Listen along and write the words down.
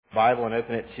Bible and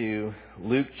open it to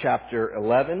Luke chapter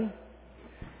 11.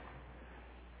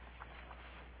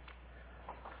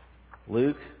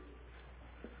 Luke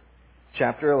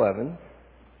chapter 11.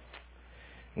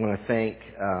 I want to thank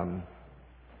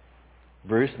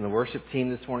Bruce and the worship team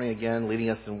this morning again, leading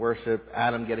us in worship.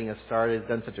 Adam getting us started,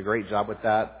 done such a great job with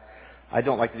that. I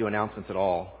don't like to do announcements at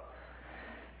all.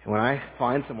 And when I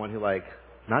find someone who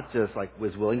not just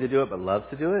was willing to do it, but loves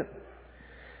to do it,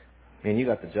 man, you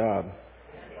got the job.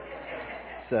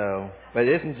 But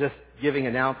it isn't just giving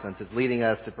announcements, it's leading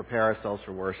us to prepare ourselves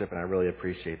for worship, and I really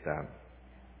appreciate that.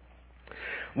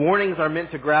 Warnings are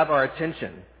meant to grab our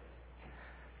attention.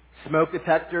 Smoke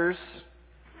detectors,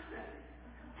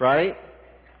 right?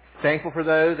 Thankful for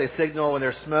those. They signal when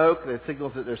there's smoke. They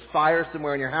signal that there's fire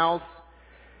somewhere in your house.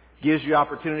 Gives you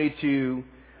opportunity to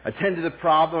attend to the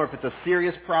problem, or if it's a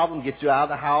serious problem, get you out of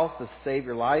the house to save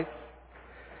your life.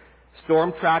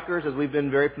 Storm trackers, as we've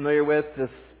been very familiar with this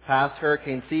past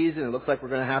hurricane season. It looks like we're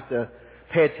going to have to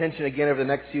pay attention again over the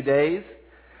next few days.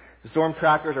 The storm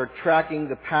trackers are tracking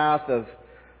the path of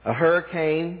a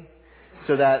hurricane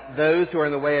so that those who are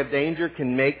in the way of danger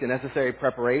can make the necessary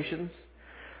preparations.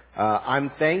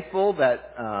 I'm thankful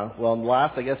that, in the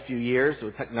last, few years,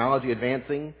 with technology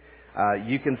advancing,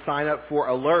 you can sign up for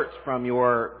alerts from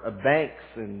your banks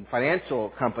and financial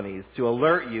companies to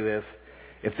alert you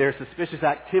if there's suspicious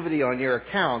activity on your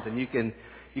account, and you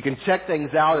can check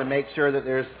things out and make sure that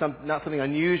there's not something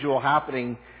unusual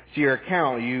happening to your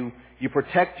account. You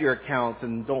protect your accounts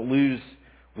and don't lose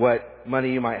what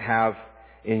money you might have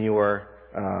in your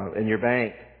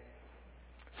bank.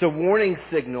 So warning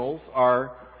signals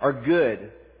are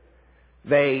good.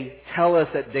 They tell us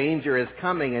that danger is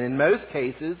coming, and in most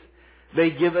cases, they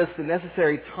give us the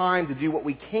necessary time to do what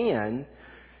we can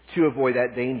to avoid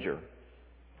that danger.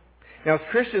 Now, as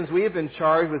Christians, we have been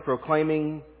charged with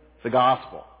proclaiming the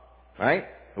gospel, right?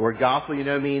 The word gospel,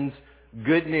 means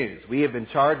good news. We have been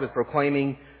charged with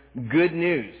proclaiming good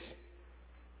news.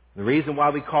 The reason why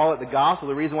we call it the gospel,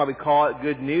 the reason why we call it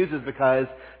good news is because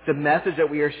the message that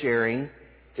we are sharing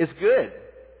is good.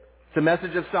 It's a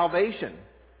message of salvation,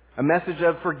 a message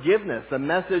of forgiveness, a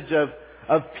message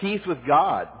of peace with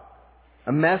God,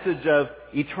 a message of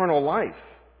eternal life.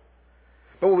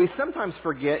 But what we sometimes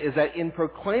forget is that in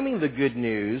proclaiming the good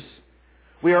news,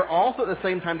 we are also at the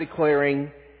same time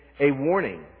declaring a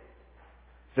warning.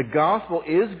 The gospel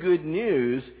is good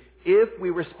news if we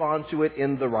respond to it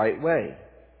in the right way.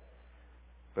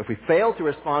 But if we fail to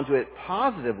respond to it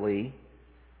positively,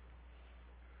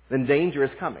 then danger is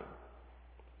coming.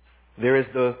 There is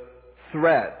the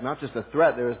threat, not just a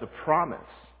threat, there is the promise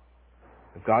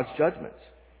of God's judgment.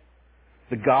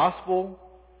 The gospel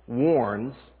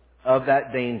warns of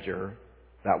that danger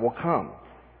that will come.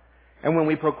 And when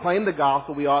we proclaim the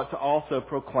gospel, we ought to also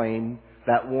proclaim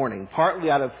that warning.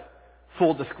 Partly out of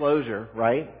full disclosure,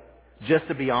 right? Just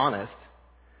to be honest.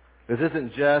 This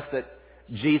isn't just that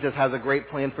Jesus has a great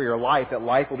plan for your life, that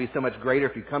life will be so much greater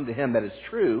if you come to Him. That is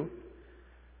true.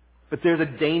 But there's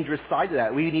a dangerous side to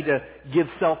that. We need to give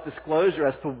self-disclosure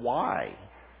as to why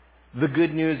the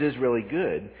good news is really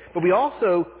good. But we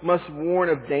also must warn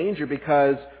of danger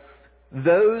because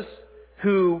those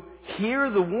who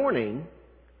hear the warning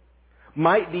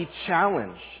might be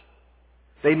challenged.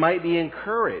 They might be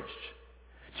encouraged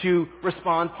to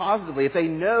respond positively. If they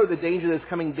know the danger that's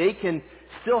coming, they can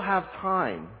still have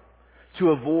time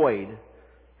to avoid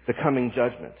the coming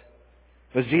judgment.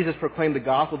 As Jesus proclaimed the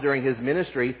gospel during His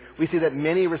ministry, we see that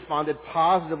many responded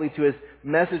positively to His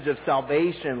message of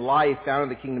salvation, life found in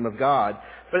the kingdom of God.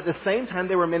 But at the same time,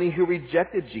 there were many who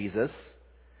rejected Jesus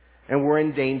and were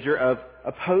in danger of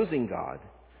opposing God.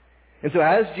 And so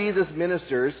as Jesus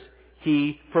ministers,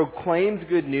 He proclaims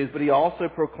good news, but He also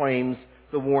proclaims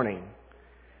the warning.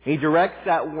 He directs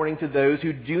that warning to those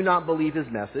who do not believe His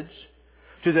message,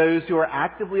 to those who are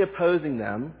actively opposing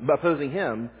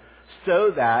Him,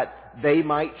 so that they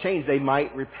might change, they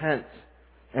might repent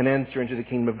and enter into the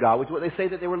kingdom of God, which is what they say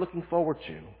that they were looking forward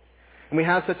to. And we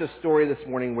have such a story this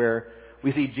morning where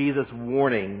we see Jesus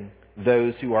warning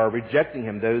those who are rejecting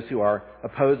Him, those who are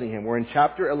opposing Him. We're in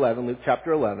chapter 11, Luke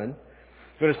chapter 11.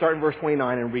 We're going to start in verse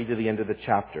 29 and read to the end of the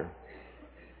chapter.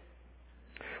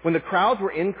 When the crowds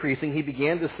were increasing, He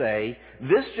began to say,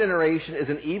 "This generation is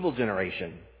an evil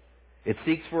generation. It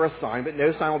seeks for a sign, but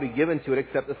no sign will be given to it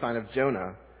except the sign of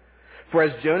Jonah. For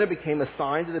as Jonah became a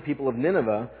sign to the people of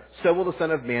Nineveh, so will the Son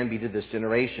of Man be to this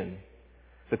generation.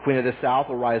 The queen of the south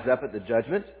will rise up at the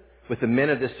judgment with the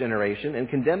men of this generation and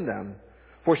condemn them.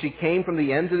 For she came from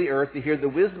the ends of the earth to hear the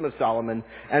wisdom of Solomon,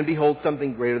 and behold,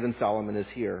 something greater than Solomon is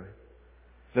here.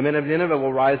 The men of Nineveh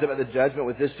will rise up at the judgment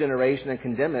with this generation and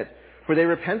condemn it, For they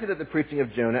repented at the preaching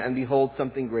of Jonah, and behold,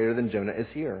 something greater than Jonah is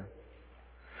here.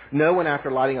 No one,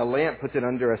 after lighting a lamp, puts it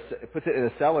in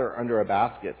a cellar under a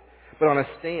basket, but on a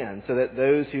stand, so that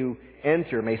those who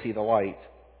enter may see the light.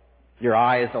 Your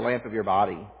eye is the lamp of your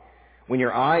body. When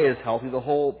your eye is healthy, your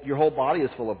whole body is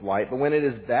full of light, but when it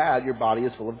is bad, your body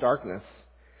is full of darkness.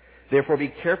 Therefore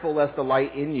be careful lest the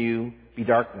light in you be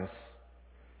darkness.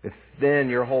 If then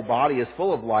your whole body is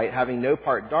full of light, having no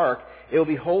part dark, it will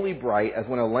be wholly bright as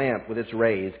when a lamp with its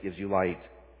rays gives you light.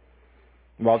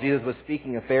 While Jesus was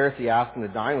speaking, a Pharisee asked him to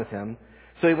dine with him,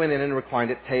 so he went in and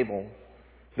reclined at table.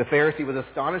 The Pharisee was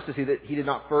astonished to see that he did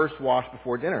not first wash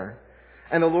before dinner.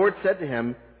 And the Lord said to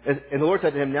him,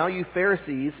 Now you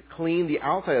Pharisees clean the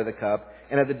outside of the cup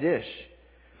and of the dish,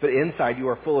 but inside you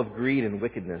are full of greed and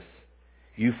wickedness.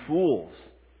 You fools!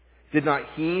 Did not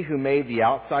he who made the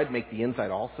outside make the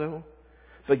inside also?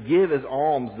 But give as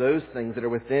alms those things that are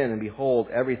within, and behold,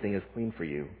 everything is clean for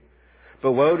you.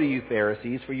 But woe to you,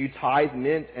 Pharisees, for you tithe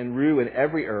mint and rue and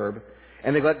every herb,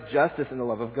 and neglect justice and the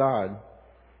love of God.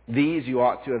 These you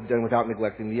ought to have done without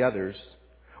neglecting the others.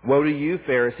 Woe to you,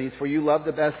 Pharisees, for you love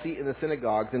the best seat in the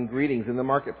synagogues and greetings in the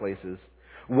marketplaces.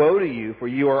 Woe to you, for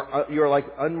you are like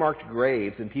unmarked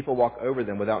graves, and people walk over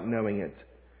them without knowing it.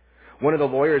 One of the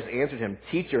lawyers answered him,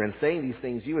 Teacher, in saying these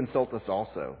things you insult us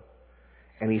also.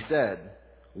 And he said,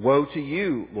 Woe to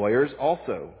you, lawyers,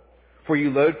 also, for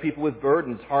you load people with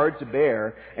burdens hard to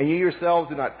bear, and you yourselves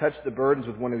do not touch the burdens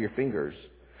with one of your fingers.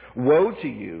 Woe to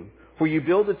you, for you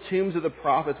build the tombs of the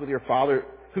prophets whom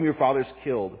your fathers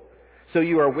killed. So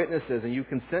you are witnesses, and you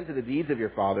consent to the deeds of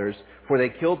your fathers, for they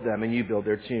killed them, and you build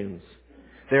their tombs.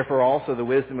 Therefore also the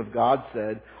wisdom of God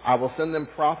said, I will send them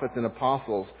prophets and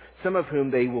apostles, some of whom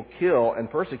they will kill and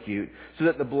persecute, so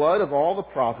that the blood of all the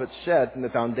prophets shed from the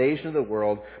foundation of the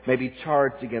world may be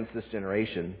charged against this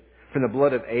generation, from the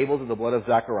blood of Abel to the blood of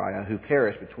Zechariah, who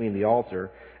perished between the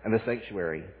altar and the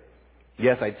sanctuary.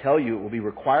 Yes, I tell you, it will be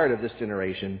required of this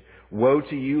generation. Woe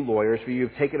to you, lawyers, for you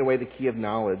have taken away the key of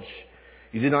knowledge.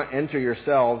 You did not enter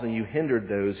yourselves, and you hindered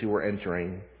those who were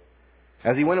entering.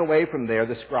 As he went away from there,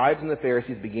 the scribes and the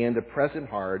Pharisees began to press him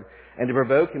hard and to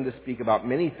provoke him to speak about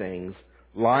many things,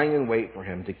 lying in wait for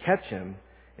him to catch him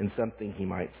in something he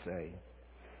might say.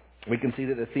 We can see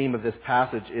that the theme of this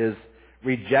passage is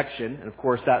rejection, and of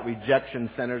course that rejection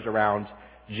centers around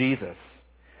Jesus.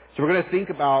 So we're going to think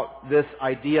about this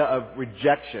idea of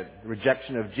rejection, the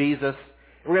rejection of Jesus.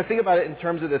 And we're going to think about it in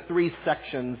terms of the three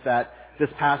sections that this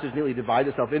passage neatly divides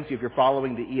itself into. If you're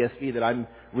following the ESV that I'm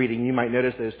reading, you might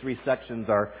notice those three sections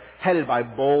are headed by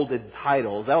bolded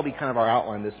titles. That'll be kind of our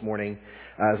outline this morning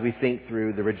as we think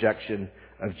through the rejection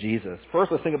of Jesus.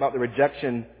 First, let's think about the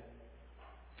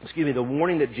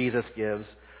warning that Jesus gives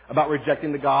about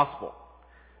rejecting the gospel.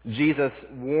 Jesus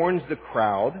warns the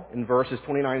crowd in verses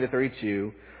 29 to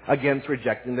 32 against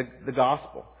rejecting the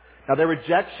gospel. Now, their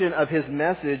rejection of his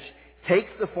message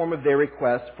takes the form of their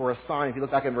request for a sign. If you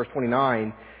look back in verse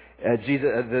 29,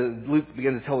 Luke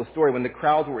begins to tell the story. When the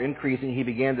crowds were increasing, he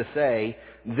began to say,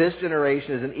 This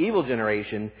generation is an evil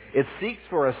generation. It seeks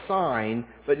for a sign,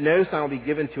 but no sign will be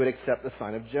given to it except the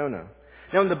sign of Jonah.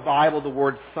 Now, in the Bible, the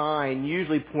word sign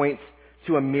usually points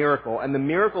to a miracle, and the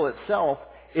miracle itself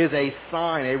is a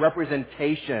sign, a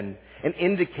representation, an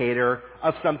indicator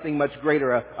of something much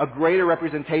greater, a greater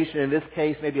representation, in this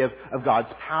case, maybe of God's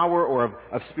power or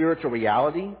of spiritual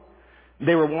reality.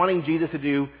 They were wanting Jesus to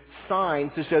do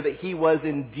signs to show that he was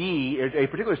indeed, a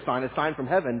particular sign, a sign from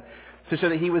heaven, to show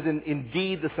that he was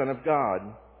indeed the Son of God.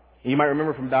 And you might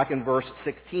remember from back in verse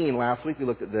 16, last week we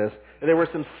looked at this, that there were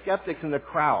some skeptics in the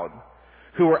crowd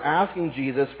who were asking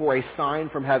Jesus for a sign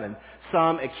from heaven,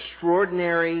 some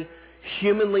extraordinary,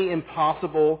 humanly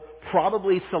impossible,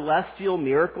 probably celestial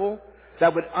miracle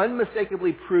that would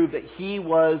unmistakably prove that he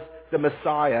was the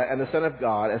Messiah and the Son of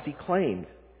God as he claimed.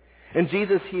 And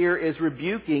Jesus here is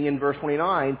rebuking in verse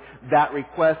 29 that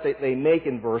request that they make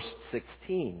in verse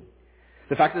 16.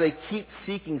 The fact that they keep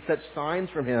seeking such signs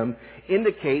from him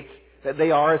indicates that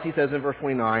they are, as he says in verse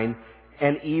 29,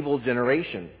 an evil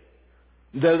generation.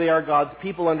 Though they are God's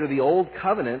people under the old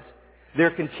covenant,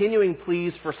 their continuing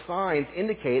pleas for signs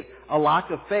indicate a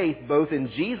lack of faith both in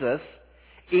Jesus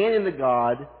and in the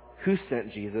God who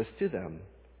sent Jesus to them.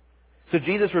 So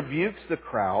Jesus rebukes the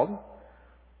crowd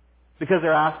because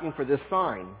they're asking for this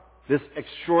sign, this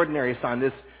extraordinary sign,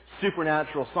 this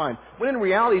supernatural sign. When in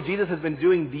reality, Jesus has been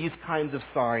doing these kinds of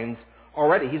signs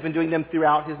already. He's been doing them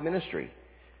throughout his ministry.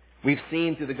 We've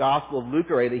seen through the Gospel of Luke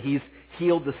already that he's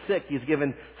healed the sick. He's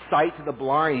given sight to the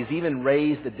blind. He's even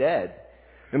raised the dead.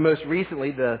 And most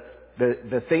recently, the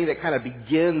thing that kind of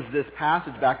begins this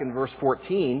passage back in verse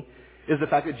 14 is the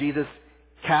fact that Jesus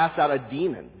cast out a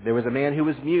demon. There was a man who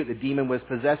was mute. The demon was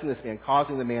possessing this man,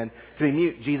 causing the man to be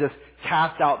mute. Jesus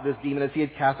cast out this demon as he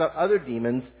had cast out other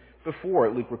demons before,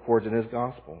 Luke records in his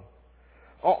gospel.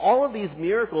 All of these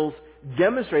miracles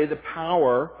demonstrated the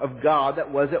power of God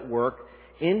that was at work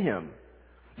in him.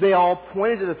 They all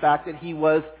pointed to the fact that he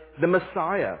was the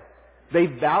Messiah. These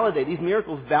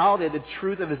miracles validated the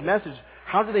truth of his message.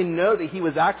 How did they know that he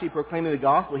was actually proclaiming the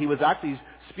gospel? He was actually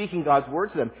speaking God's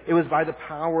word to them. It was by the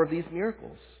power of these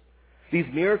miracles. These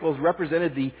miracles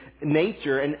represented the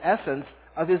nature and essence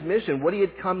of his mission, what he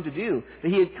had come to do,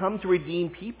 that he had come to redeem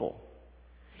people.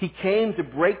 He came to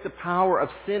break the power of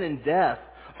sin and death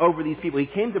over these people. He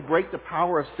came to break the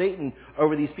power of Satan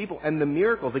over these people. And the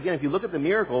miracles, again, if you look at the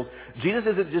miracles, Jesus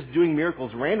isn't just doing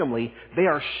miracles randomly.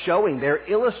 They're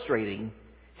illustrating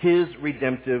his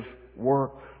redemptive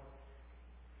work.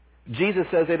 Jesus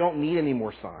says they don't need any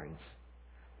more signs.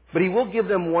 But he will give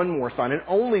them one more sign, and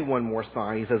only one more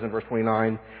sign, he says in verse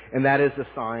 29, and that is the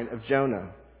sign of Jonah.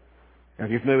 Now,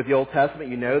 if you're familiar with the Old Testament,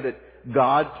 you know that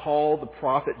God called the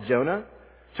prophet Jonah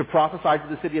to prophesy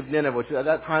to the city of Nineveh, which at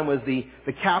that time was the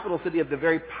capital city of the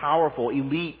very powerful,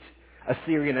 elite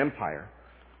Assyrian Empire.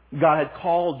 God had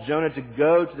called Jonah to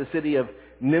go to the city of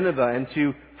Nineveh and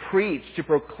to preach, to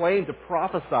proclaim, to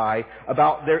prophesy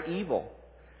about their evil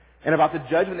and about the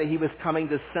judgment that he was coming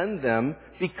to send them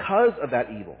because of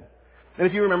that evil. And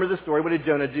if you remember the story, what did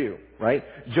Jonah do, right?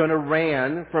 Jonah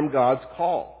ran from God's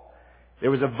call.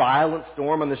 There was a violent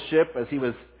storm on the ship as he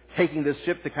was taking this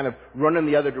ship to kind of run in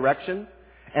the other direction.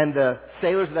 And the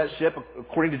sailors of that ship,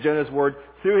 according to Jonah's word,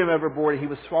 threw him overboard, and he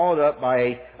was swallowed up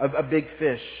by a big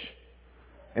fish.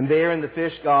 And there in the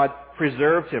fish, God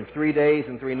preserved him 3 days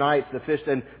and 3 nights. The fish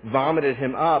then vomited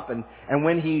him up. And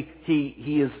when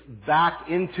he is back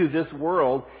into this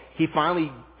world, he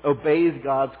finally obeys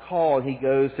God's call, and he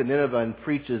goes to Nineveh and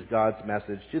preaches God's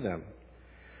message to them.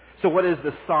 So what is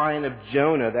the sign of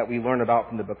Jonah that we learn about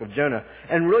from the book of Jonah?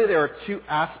 And really there are two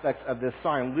aspects of this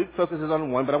sign. Luke focuses on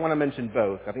one, but I want to mention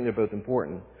both. I think they're both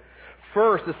important.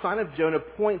 First, the sign of Jonah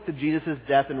points to Jesus'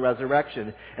 death and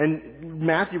resurrection. And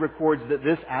Matthew records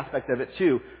this aspect of it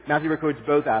too. Matthew records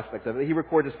both aspects of it. He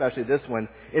records especially this one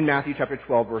in Matthew chapter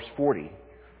 12, verse 40.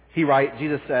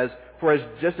 Jesus says, "For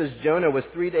just as Jonah was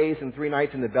 3 days and 3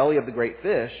 nights in the belly of the great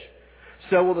fish,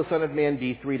 so will the Son of Man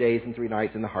be 3 days and 3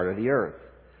 nights in the heart of the earth."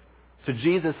 So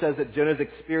Jesus says that Jonah's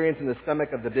experience in the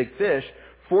stomach of the big fish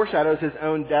foreshadows his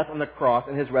own death on the cross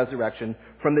and his resurrection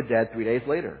from the dead 3 days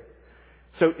later.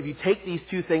 So if you take these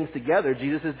two things together,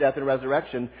 Jesus' death and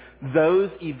resurrection,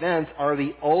 those events are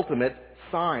the ultimate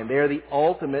sign. They are the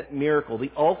ultimate miracle,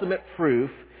 the ultimate proof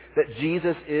that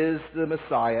Jesus is the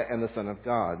Messiah and the Son of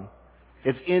God.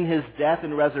 It's in his death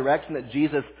and resurrection that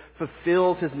Jesus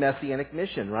fulfills his messianic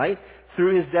mission, right?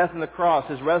 Through his death on the cross,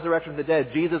 his resurrection from the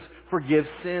dead, Jesus forgives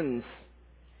sins.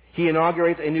 He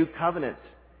inaugurates a new covenant.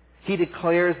 He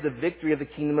declares the victory of the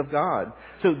kingdom of God.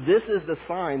 So this is the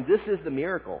sign, this is the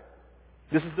miracle.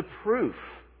 This is the proof,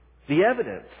 the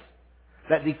evidence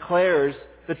that declares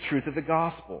the truth of the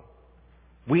gospel.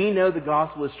 We know the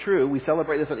gospel is true. We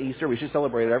celebrate this on Easter. We should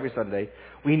celebrate it every Sunday.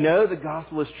 We know the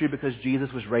gospel is true because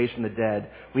Jesus was raised from the dead.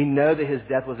 We know that his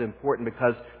death was important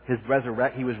because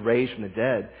he was raised from the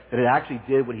dead, that it actually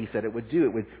did what he said it would do.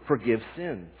 It would forgive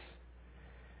sins.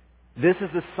 This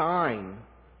is the sign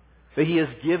that he is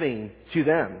giving to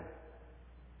them,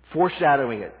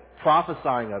 foreshadowing it,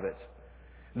 prophesying of it.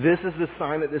 This is the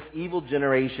sign that this evil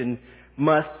generation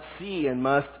must see and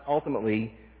must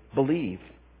ultimately believe.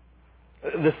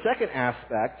 The second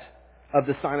aspect of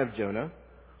the sign of Jonah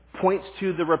points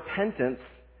to the repentance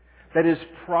that is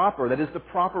proper, that is the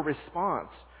proper response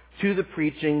to the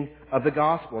preaching of the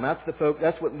gospel. And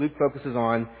that's what Luke focuses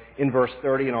on in verse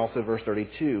 30 and also verse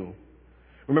 32.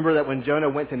 Remember that when Jonah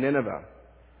went to Nineveh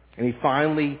and he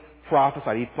finally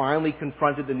prophesied, he finally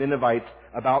confronted the Ninevites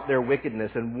about their wickedness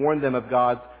and warned them of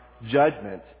God's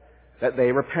judgment, that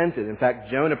they repented. In fact,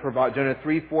 Jonah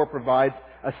 3:4 provides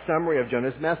a summary of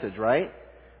Jonah's message, right?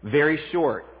 Very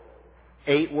short.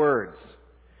 8 words.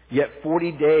 Yet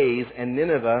 40 days and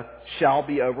Nineveh shall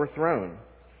be overthrown.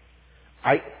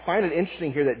 I find it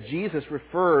interesting here that Jesus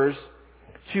refers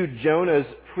to Jonah's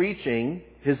preaching,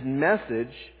 his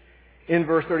message, in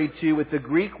verse 32 with the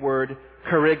Greek word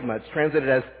kerygma. It's translated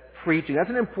as preaching. That's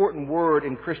an important word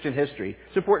in Christian history.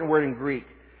 It's an important word in Greek.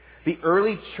 The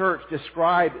early church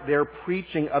described their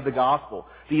preaching of the gospel,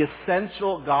 the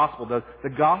essential gospel, the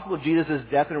gospel of Jesus'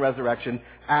 death and resurrection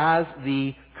as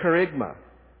the kerygma.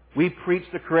 We preach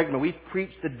the kerygma. We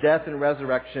preach the death and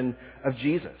resurrection of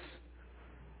Jesus.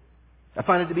 I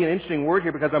find it to be an interesting word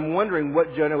here because I'm wondering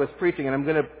what Jonah was preaching, and I'm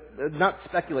going to not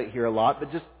speculate here a lot,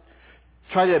 but just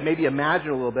try to maybe imagine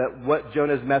a little bit what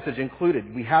Jonah's message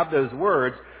included. We have those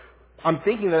words. I'm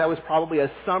thinking that was probably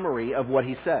a summary of what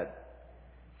he said,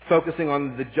 focusing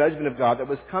on the judgment of God that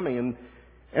was coming.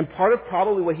 And part of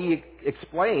probably what he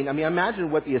explained, I mean,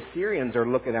 imagine what the Assyrians are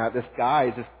looking at. This guy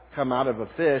just come out of a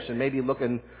fish and maybe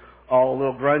looking all a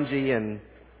little grungy and,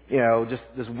 just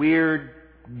this weird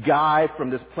guy from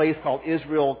this place called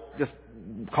Israel just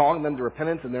calling them to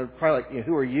repentance, and they're probably like,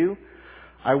 who are you?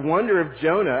 I wonder if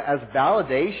Jonah, as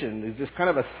validation, is just kind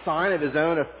of a sign of his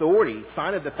own authority,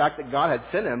 sign of the fact that God had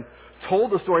sent him,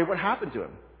 told the story of what happened to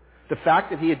him. The fact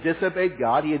that he had disobeyed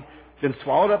God, he had been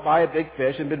swallowed up by a big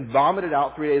fish and been vomited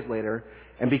out 3 days later.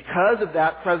 And because of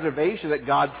that preservation, that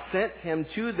God sent him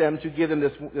to them to give them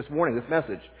this warning, this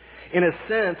message. In a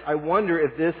sense, I wonder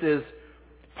if this is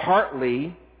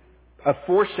partly a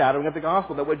foreshadowing of the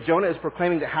gospel, that what Jonah is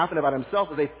proclaiming to happen about himself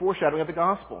is a foreshadowing of the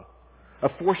gospel, a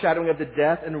foreshadowing of the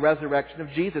death and resurrection of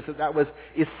Jesus, that was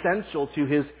essential to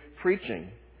his preaching.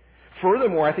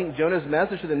 Furthermore, I think Jonah's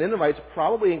message to the Ninevites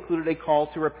probably included a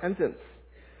call to repentance.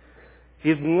 He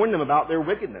had warned them about their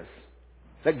wickedness,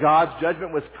 that God's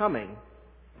judgment was coming.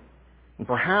 And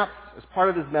perhaps, as part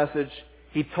of his message,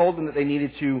 he told them that they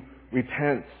needed to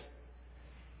repent.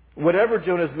 Whatever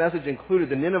Jonah's message included,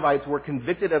 the Ninevites were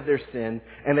convicted of their sin,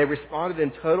 and they responded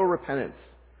in total repentance.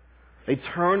 They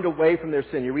turned away from their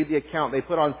sin. You read the account. They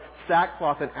put on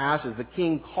sackcloth and ashes. The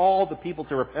king called the people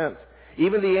to repent.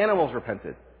 Even the animals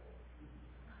repented.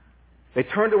 They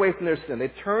turned away from their sin.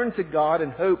 They turned to God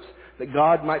in hopes that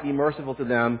God might be merciful to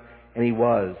them, and he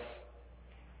was.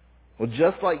 Well,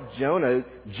 just like Jonah,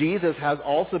 Jesus has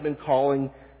also been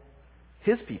calling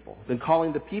his people, been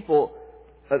calling the people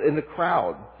in the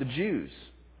crowd, the Jews,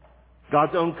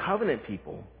 God's own covenant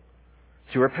people,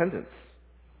 to repentance.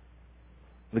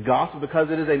 The gospel, because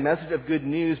it is a message of good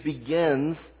news,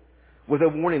 begins with a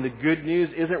warning. The good news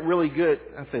isn't really good.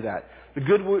 I say that. The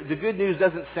good news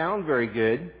doesn't sound very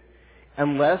good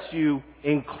unless you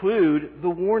include the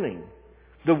warning.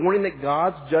 The warning that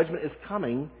God's judgment is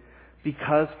coming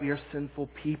because we are sinful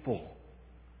people.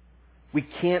 We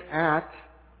can't act.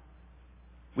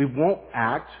 We won't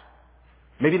act.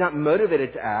 Maybe not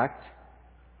motivated to act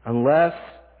unless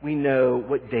we know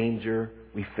what danger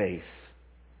we face.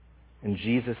 And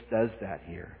Jesus does that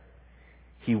here.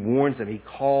 He warns them. He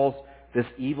calls this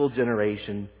evil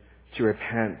generation to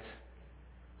repent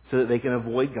so that they can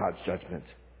avoid God's judgment,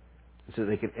 so that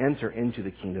they can enter into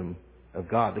the kingdom of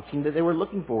God, the kingdom that they were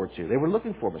looking forward to. They were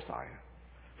looking for Messiah.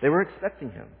 They were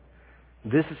expecting him.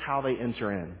 This is how they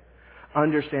enter in.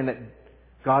 Understand that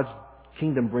God's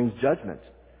kingdom brings judgment,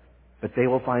 but they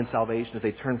will find salvation if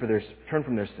they turn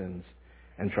from their sins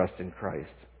and trust in Christ.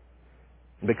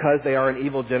 And because they are an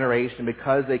evil generation,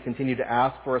 because they continue to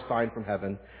ask for a sign from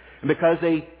heaven, and because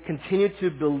they continue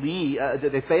to believe,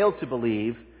 they failed to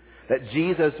believe that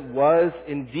Jesus was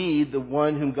indeed the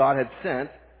one whom God had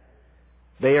sent,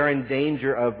 they are in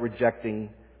danger of rejecting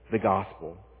the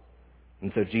gospel.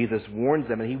 And so Jesus warns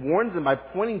them, and he warns them by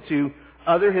pointing to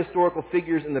other historical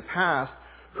figures in the past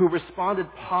who responded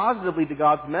positively to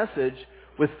God's message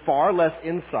with far less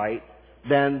insight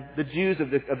than the Jews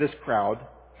of this crowd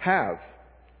have.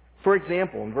 For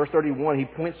example, in verse 31, he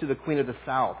points to the queen of the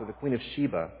south, or the queen of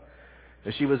Sheba.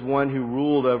 She was one who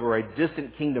ruled over a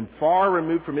distant kingdom far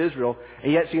removed from Israel,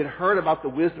 and yet she had heard about the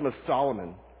wisdom of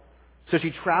Solomon. So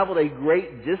she traveled a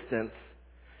great distance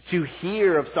to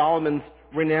hear of Solomon's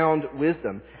renowned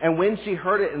wisdom. And when she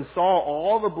heard it and saw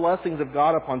all the blessings of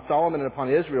God upon Solomon and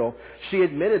upon Israel, she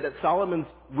admitted that Solomon's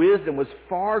wisdom was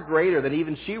far greater than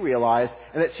even she realized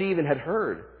and that she even had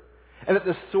heard. And that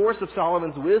the source of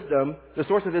Solomon's wisdom, the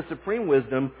source of his supreme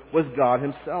wisdom, was God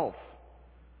himself.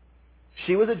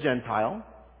 She was a Gentile.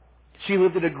 She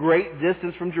lived at a great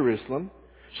distance from Jerusalem.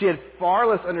 She had far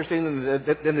less understanding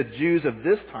than the Jews of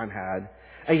this time had,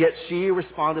 and yet she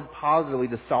responded positively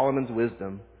to Solomon's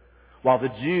wisdom, while the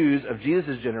Jews of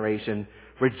Jesus' generation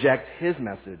reject his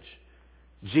message,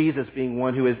 Jesus being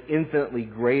one who is infinitely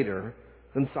greater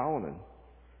than Solomon.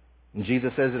 And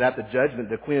Jesus says that at the judgment,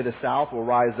 the queen of the south will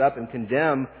rise up and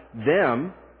condemn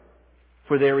them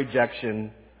for their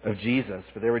rejection of Jesus,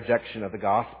 for their rejection of the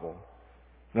gospel.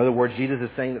 In other words, Jesus is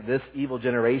saying that this evil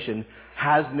generation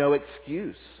has no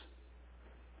excuse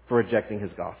for rejecting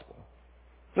his gospel.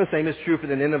 The same is true for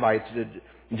the Ninevites.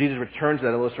 Jesus returns to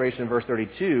that illustration in verse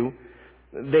 32.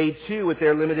 They too, with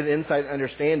their limited insight and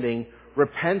understanding,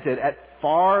 repented at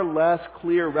far less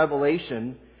clear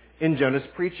revelation in Jonah's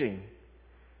preaching.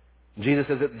 Jesus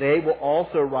says that they will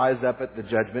also rise up at the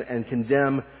judgment and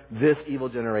condemn this evil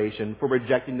generation for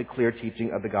rejecting the clear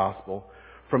teaching of the gospel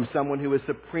from someone who is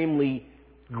supremely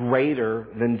greater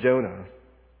than Jonah,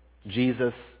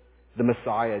 Jesus the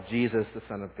Messiah, Jesus, the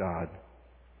Son of God.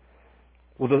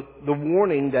 Well, the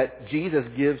warning that Jesus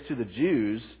gives to the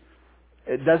Jews,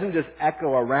 it doesn't just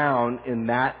echo around in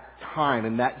that time,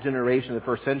 in that generation of the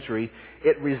first century.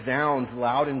 It resounds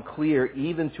loud and clear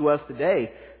even to us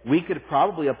today. We could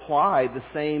probably apply the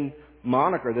same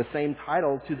moniker, the same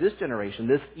title to this generation,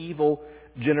 this evil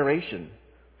generation.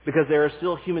 Because there are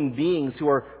still human beings who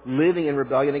are living in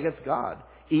rebellion against God,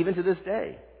 even to this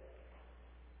day.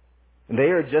 And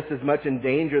they are just as much in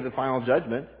danger of the final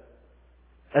judgment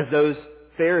as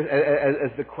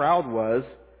as the crowd was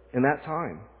in that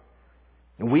time.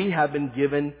 And we have been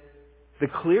given the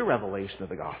clear revelation of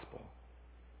the gospel.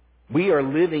 We are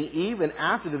living even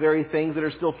after the very things that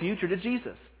are still future to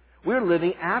Jesus. We're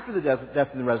living after the death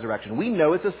and the resurrection. We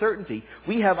know it's a certainty.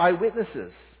 We have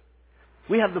eyewitnesses.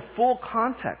 We have the full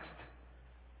context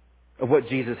of what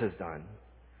Jesus has done.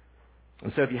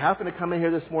 And so if you happen to come in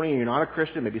here this morning and you're not a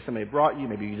Christian, maybe somebody brought you,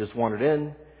 maybe you just wandered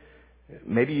in,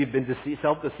 maybe you've been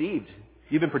self-deceived.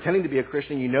 You've been pretending to be a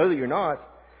Christian, you know that you're not.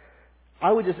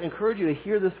 I would just encourage you to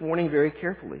hear this warning very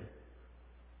carefully.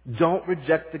 Don't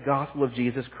reject the gospel of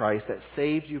Jesus Christ that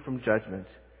saves you from judgment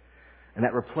and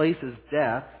that replaces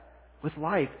death with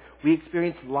life. We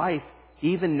experience life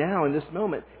even now in this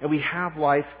moment, and we have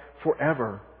life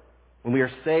forever. When we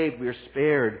are saved, we are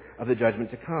spared of the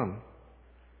judgment to come.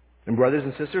 And brothers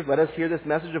and sisters, let us hear this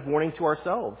message of warning to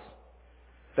ourselves,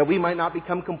 that we might not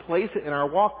become complacent in our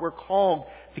walk. We're called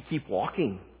to keep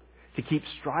walking, to keep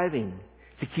striving,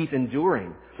 to keep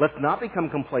enduring. Let's not become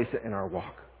complacent in our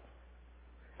walk.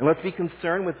 And let's be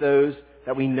concerned with those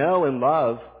that we know and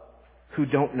love who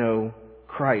don't know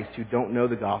Christ, who don't know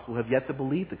the gospel, have yet to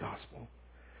believe the gospel.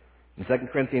 In 2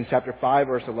 Corinthians chapter 5,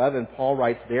 verse 11, Paul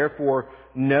writes, "Therefore,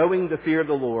 knowing the fear of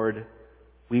the Lord,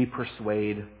 we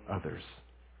persuade others."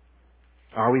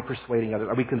 Are we persuading others?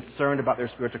 Are we concerned about their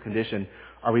spiritual condition?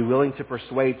 Are we willing to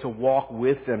persuade, to walk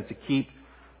with them, to keep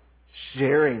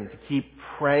sharing, to keep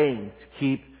praying, to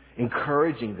keep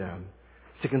encouraging them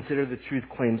to consider the truth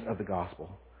claims of the gospel?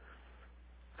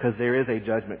 Because there is a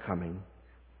judgment coming,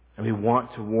 and we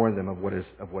want to warn them of what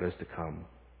is to come.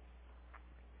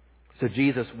 So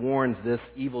Jesus warns this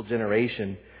evil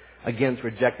generation against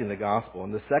rejecting the gospel.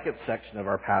 In the second section of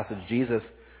our passage, Jesus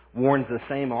warns the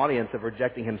same audience of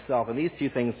rejecting himself. And these two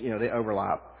things, they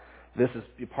overlap. This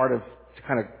is part of, to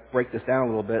kind of break this down a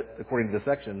little bit according to the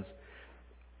sections,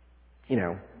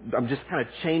 I'm just kind of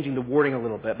changing the wording a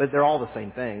little bit, but they're all the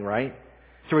same thing, right?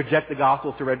 To reject the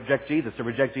gospel is to reject Jesus. To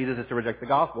reject Jesus is to reject the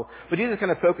gospel. But Jesus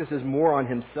kind of focuses more on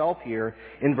himself here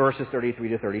in verses 33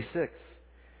 to 36.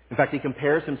 In fact, he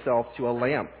compares himself to a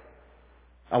lamp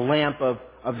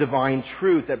of divine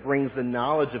truth that brings the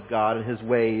knowledge of God and his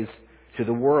ways to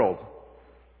the world.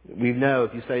 We know,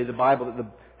 if you study the Bible, that the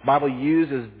Bible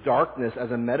uses darkness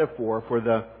as a metaphor for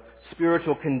the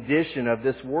spiritual condition of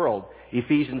this world.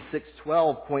 Ephesians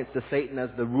 6:12 points to Satan as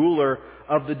the ruler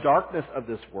of the darkness of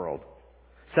this world.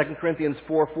 2 Corinthians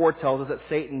 4:4 tells us that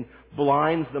Satan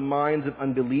blinds the minds of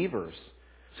unbelievers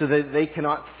so that they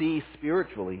cannot see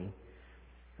spiritually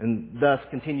and thus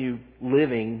continue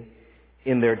living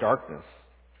in their darkness.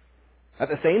 At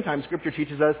the same time, Scripture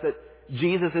teaches us that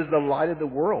Jesus is the light of the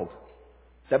world,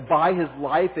 that by his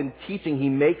life and teaching he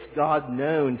makes God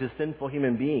known to sinful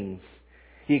human beings.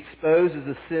 He exposes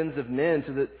the sins of men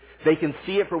so that they can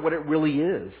see it for what it really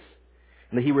is,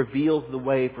 and that he reveals the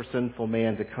way for sinful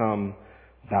man to come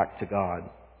back to God.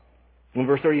 In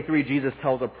verse 33, Jesus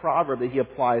tells a proverb that he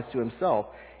applies to himself.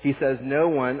 He says, "No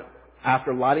one,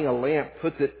 after lighting a lamp,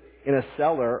 puts it in a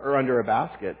cellar or under a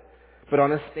basket, but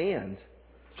on a stand,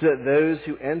 so that those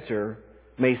who enter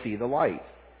may see the light."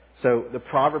 So the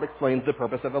proverb explains the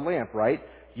purpose of a lamp, right?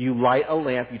 You light a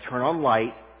lamp, you turn on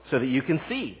light so that you can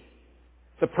see.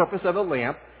 The purpose of a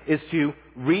lamp is to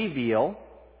reveal,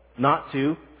 not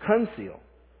to conceal.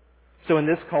 So in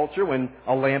this culture, when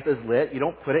a lamp is lit, you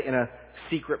don't put it in a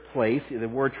secret place. The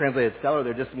word translated cellar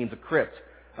there just means a crypt,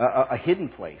 a hidden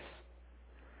place.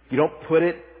 You don't put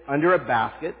it under a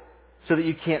basket so that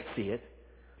you can't see it,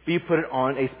 but you put it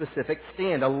on a specific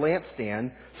stand, a lamp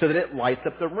stand, so that it lights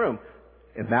up the room.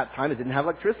 In that time, it didn't have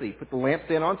electricity. You put the lamp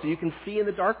stand on so you can see in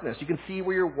the darkness. You can see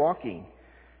where you're walking.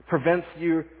 It prevents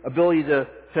your ability to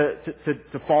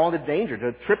fall into danger,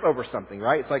 to trip over something,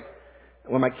 right? It's like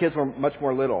when my kids were much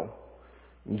more little.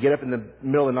 You get up in the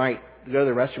middle of the night to go to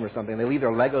the restroom or something, and they leave their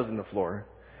Legos on the floor.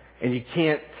 And you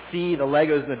can't see the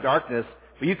Legos in the darkness,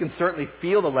 but you can certainly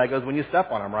feel the Legos when you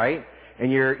step on them, right?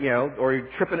 And you're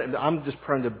tripping. I'm just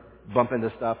prone to bump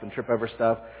into stuff and trip over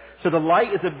stuff. So the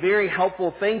light is a very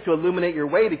helpful thing to illuminate your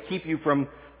way to keep you from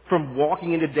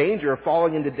walking into danger or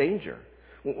falling into danger.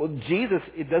 Well, Jesus,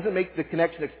 it doesn't make the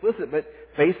connection explicit, but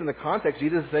based on the context,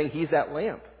 Jesus is saying he's that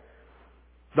lamp.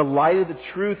 The light of the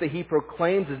truth that he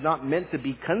proclaims is not meant to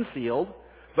be concealed,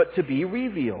 but to be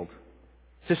revealed,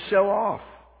 to show off,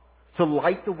 to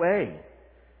light the way.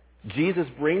 Jesus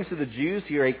brings to the Jews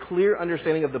here a clear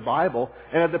understanding of the Bible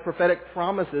and of the prophetic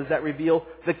promises that reveal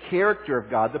the character of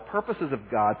God, the purposes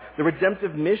of God, the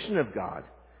redemptive mission of God.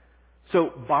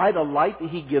 So by the light that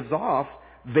he gives off,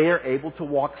 they are able to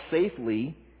walk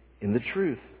safely in the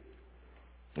truth.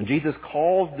 And Jesus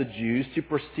calls the Jews to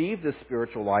perceive this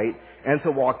spiritual light and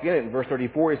to walk in it. In verse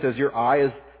 34, he says, your eye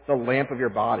is the lamp of your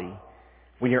body.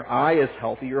 When your eye is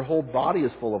healthy, your whole body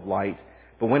is full of light.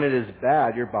 But when it is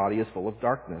bad, your body is full of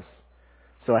darkness.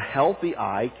 So a healthy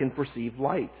eye can perceive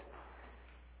light.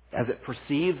 As it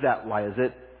perceives that light, as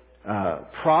it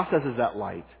processes that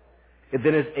light, it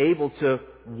then is able to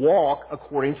walk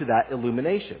according to that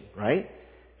illumination, right?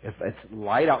 If it's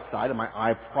light outside and my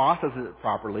eye processes it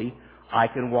properly, I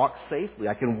can walk safely.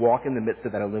 I can walk in the midst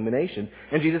of that illumination.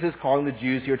 And Jesus is calling the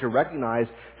Jews here to recognize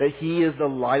that he is the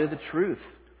light of the truth.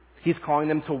 He's calling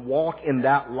them to walk in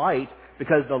that light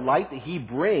because the light that he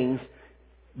brings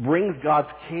God's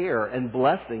care and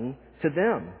blessing to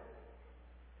them.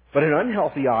 But an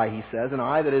unhealthy eye, he says, an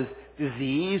eye that is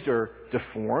diseased or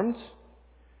deformed,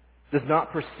 does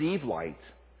not perceive light.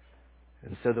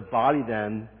 And so the body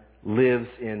then lives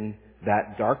in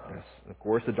that darkness. Of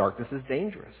course, the darkness is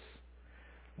dangerous.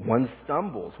 One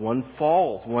stumbles, one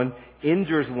falls, one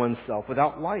injures oneself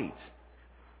without light.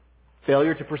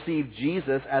 Failure to perceive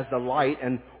Jesus as the light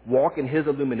and walk in his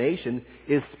illumination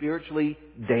is spiritually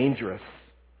dangerous.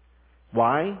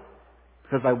 Why?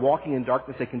 Because by walking in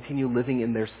darkness, they continue living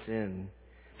in their sin.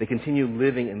 They continue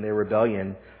living in their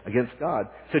rebellion against God.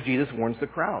 So Jesus warns the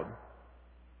crowd.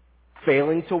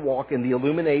 Failing to walk in the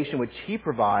illumination which he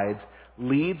provides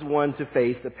leads one to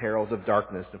face the perils of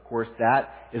darkness. Of course,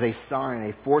 that is a sign,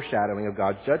 a foreshadowing of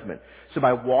God's judgment. So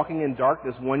by walking in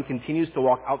darkness, one continues to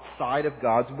walk outside of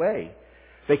God's way.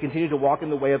 They continue to walk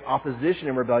in the way of opposition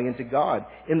and rebellion to God,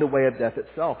 in the way of death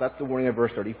itself. That's the warning of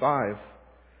verse 35.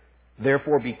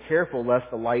 Therefore be careful lest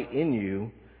the light in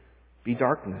you be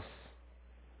darkness.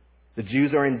 The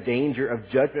Jews are in danger of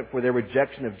judgment for their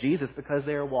rejection of Jesus because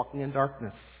they are walking in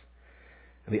darkness.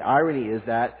 And the irony is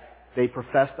that they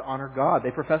profess to honor God.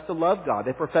 They profess to love God.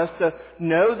 They profess to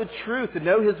know the truth, to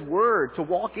know his word, to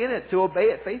walk in it, to obey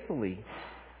it faithfully.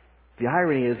 The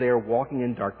irony is they are walking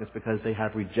in darkness because they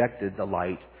have rejected the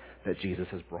light that Jesus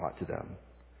has brought to them.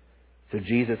 So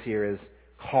Jesus here is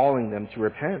calling them to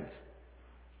repent.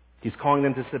 He's calling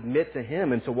them to submit to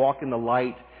him and to walk in the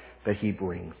light that he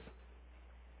brings.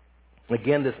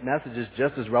 Again, this message is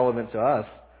just as relevant to us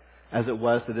as it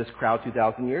was to this crowd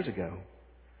 2,000 years ago.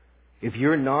 If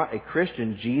you're not a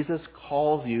Christian, Jesus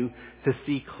calls you to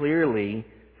see clearly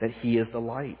that he is the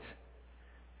light.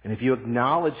 And if you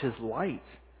acknowledge his light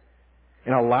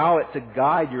and allow it to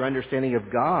guide your understanding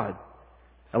of God,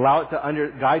 allow it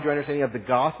to guide your understanding of the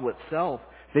gospel itself,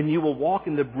 then you will walk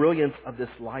in the brilliance of this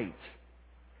light.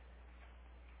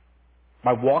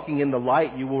 By walking in the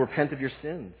light, you will repent of your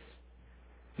sins.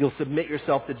 You'll submit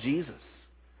yourself to Jesus.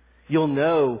 You'll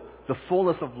know the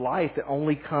fullness of life that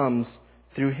only comes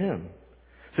through him.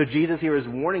 So Jesus here is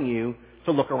warning you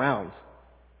to look around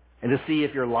and to see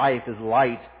if your life is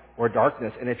light or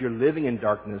darkness, and if you're living in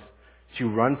darkness, to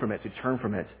run from it, to turn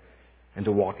from it, and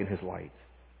to walk in his light.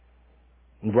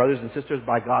 And brothers and sisters,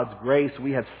 by God's grace,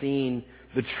 we have seen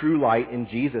the true light in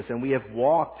Jesus, and we have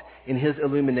walked in his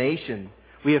illumination.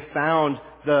 We have found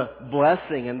the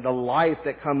blessing and the life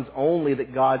that comes only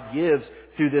that God gives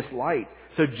through this light.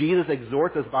 So Jesus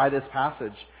exhorts us by this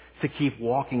passage to keep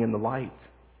walking in the light.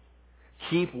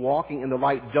 Keep walking in the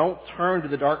light. Don't turn to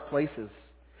the dark places.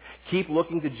 Keep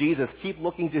looking to Jesus. Keep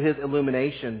looking to his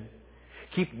illumination.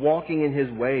 Keep walking in his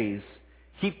ways.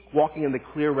 Keep walking in the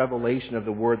clear revelation of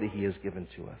the word that he has given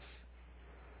to us.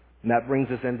 And that brings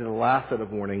us into the last set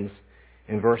of warnings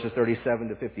in verses 37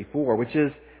 to 54, which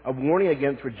is a warning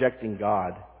against rejecting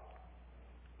God.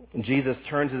 And Jesus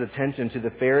turns his attention to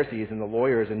the Pharisees and the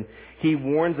lawyers, and he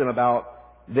warns them about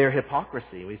their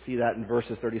hypocrisy. We see that in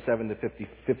verses 37 to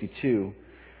 52.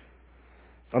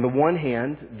 On the one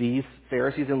hand, these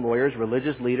Pharisees and lawyers,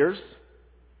 religious leaders,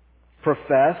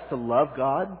 profess to love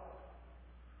God.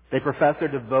 They profess their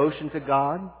devotion to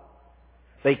God.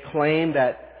 They claim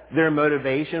that their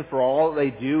motivation for all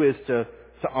they do is to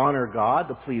honor God,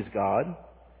 to please God.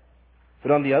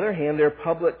 But on the other hand, their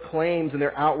public claims and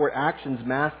their outward actions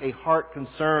mask a heart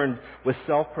concerned with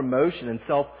self-promotion and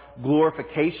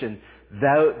self-glorification.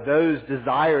 Those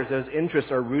desires, those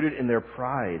interests are rooted in their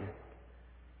pride.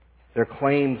 Their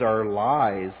claims are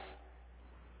lies.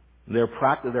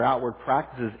 Their outward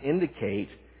practices indicate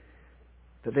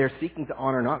that they're seeking to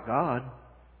honor not God,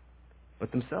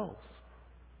 but themselves.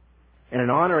 And in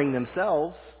honoring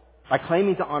themselves, by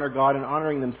claiming to honor God and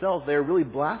honoring themselves, they are really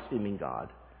blaspheming God,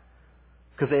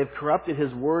 because they have corrupted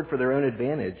His word for their own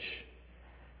advantage,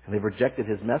 and they've rejected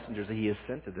His messengers that He has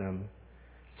sent to them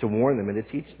to warn them and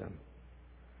to teach them.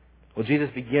 Well, Jesus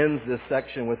begins this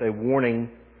section with a warning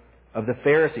of the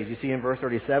Pharisees. You see in verse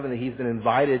 37 that He's been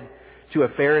invited to a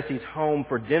Pharisee's home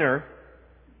for dinner,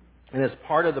 and as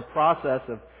part of the process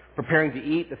of preparing to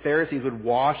eat, the Pharisees would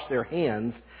wash their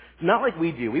hands, not like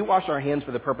we do. We wash our hands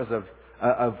for the purpose of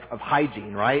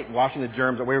hygiene, right? Washing the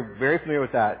germs. We're very familiar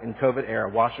with that in COVID era.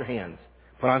 Wash your hands.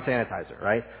 Put on sanitizer,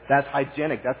 right? That's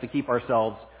hygienic. That's to keep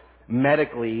ourselves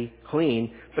medically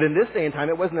clean. But in this day and time,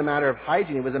 it wasn't a matter of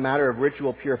hygiene. It was a matter of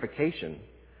ritual purification.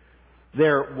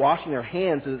 They're washing their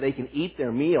hands so that they can eat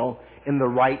their meal in the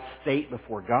right state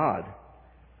before God.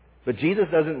 But Jesus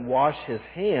doesn't wash His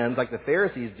hands like the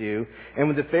Pharisees do. And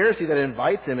when the Pharisee that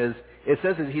invites Him it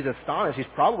says that he's astonished, he's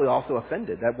probably also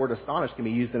offended. That word astonished can be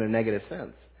used in a negative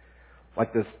sense.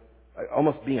 Like this,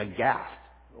 almost being aghast.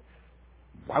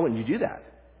 Why wouldn't you do that?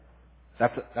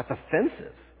 That's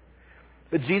offensive.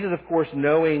 But Jesus, of course,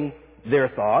 knowing their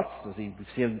thoughts, as we've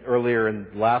seen earlier in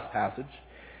the last passage,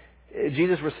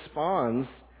 Jesus responds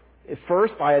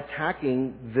first by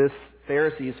attacking this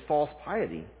Pharisee's false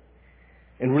piety,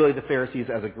 and really the Pharisees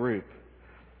as a group.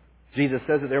 Jesus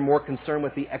says that they're more concerned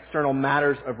with the external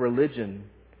matters of religion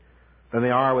than they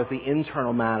are with the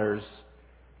internal matters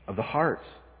of the heart.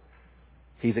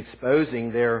 He's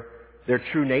exposing their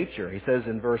true nature. He says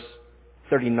in verse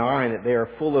 39 that they are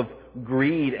full of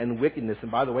greed and wickedness. And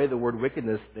by the way, the word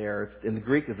wickedness there in the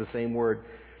Greek is the same word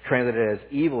translated as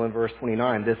evil in verse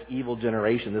 29. This evil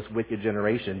generation, this wicked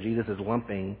generation. Jesus is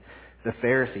lumping the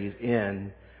Pharisees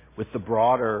in with the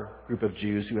broader group of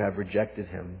Jews who have rejected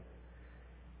Him.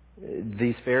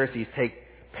 These Pharisees take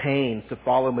pains to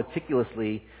follow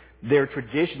meticulously their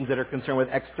traditions that are concerned with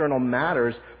external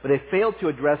matters, but they fail to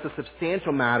address the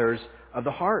substantial matters of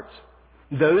the heart,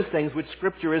 those things which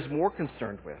Scripture is more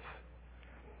concerned with.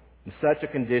 And such a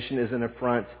condition is an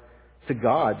affront to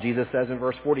God. Jesus says in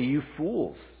verse 40, "You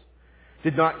fools,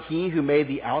 did not He who made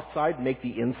the outside make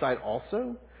the inside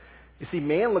also?" You see,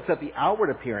 man looks at the outward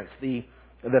appearance. The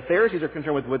Pharisees are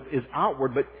concerned with what is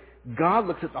outward, but God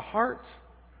looks at the heart.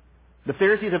 The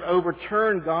Pharisees have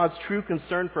overturned God's true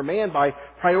concern for man by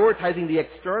prioritizing the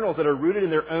externals that are rooted in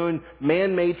their own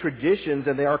man-made traditions,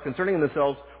 and they are concerning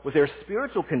themselves with their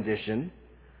spiritual condition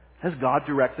as God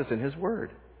directs us in His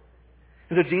Word.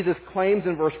 And so Jesus claims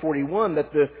in verse 41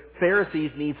 that the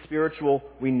Pharisees need spiritual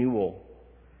renewal.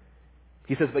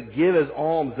 He says, "But give as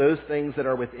alms those things that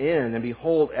are within, and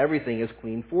behold, everything is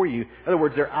clean for you." In other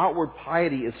words, their outward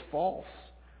piety is false.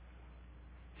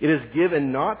 It is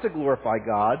given not to glorify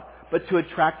God, but to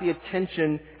attract the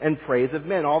attention and praise of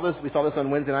men. All this, we saw this on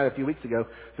Wednesday night a few weeks ago.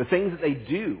 The things that they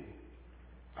do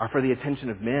are for the attention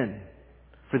of men,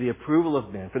 for the approval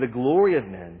of men, for the glory of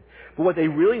men. But what they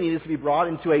really need is to be brought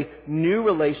into a new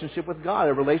relationship with God,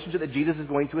 a relationship that Jesus is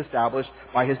going to establish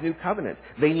by His new covenant.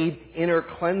 They need inner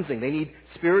cleansing. They need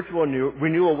spiritual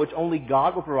renewal, which only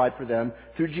God will provide for them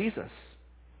through Jesus.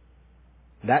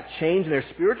 That change in their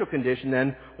spiritual condition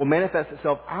then will manifest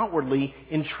itself outwardly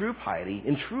in true piety,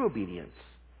 in true obedience,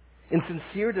 in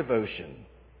sincere devotion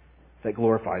that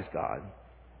glorifies God.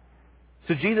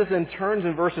 So Jesus then turns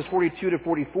in verses 42 to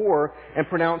 44 and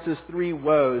pronounces three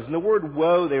woes. And the word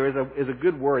woe there is a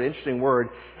good word, interesting word,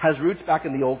 has roots back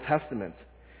in the Old Testament.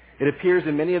 It appears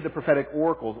in many of the prophetic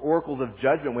oracles of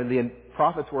judgment, when the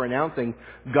prophets were announcing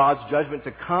God's judgment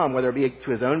to come, whether it be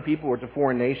to His own people or to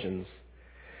foreign nations.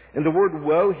 And the word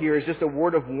woe here is just a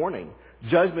word of warning.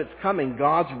 Judgment's coming.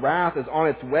 God's wrath is on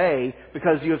its way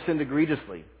because you have sinned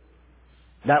egregiously.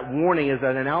 That warning is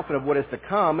an announcement of what is to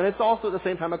come, and it's also at the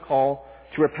same time a call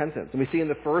to repentance. And we see in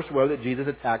the first woe that Jesus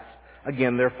attacks,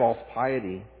 again, their false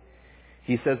piety.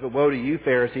 He says, "But woe to you,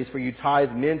 Pharisees, for you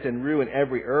tithe mint and rue and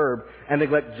every herb, and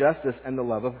neglect justice and the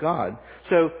love of God."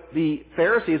 So the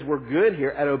Pharisees were good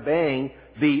here at obeying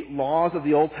the laws of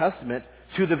the Old Testament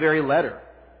to the very letter.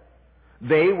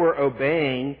 They were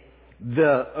obeying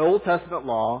the Old Testament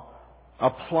law,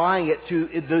 applying it to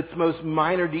its most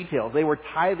minor details. They were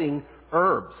tithing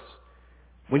herbs.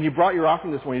 When you brought your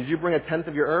offering this morning, did you bring a tenth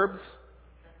of your herbs?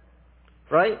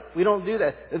 Right? We don't do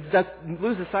that. That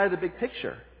loses sight of the big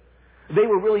picture. They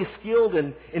were really skilled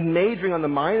in majoring on the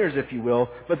minors, if you will,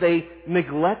 but they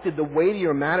neglected the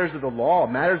weightier matters of the law,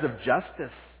 matters of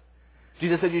justice.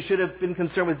 Jesus said you should have been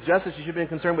concerned with justice. You should have been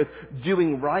concerned with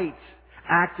doing right,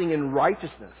 acting in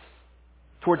righteousness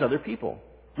towards other people.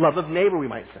 Love of neighbor, we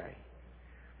might say.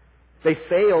 They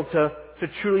failed to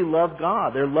truly love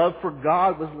God. Their love for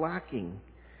God was lacking.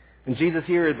 And Jesus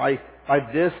here, by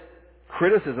this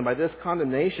criticism, by this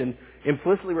condemnation,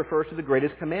 implicitly refers to the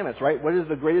greatest commandments, right? What is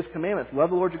the greatest commandments? Love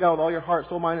the Lord your God with all your heart,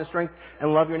 soul, mind, and strength,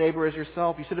 and love your neighbor as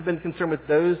yourself. You should have been concerned with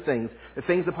those things, the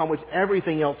things upon which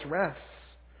everything else rests.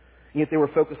 And yet they were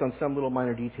focused on some little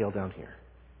minor detail down here.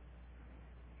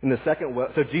 And the second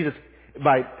woe, so Jesus,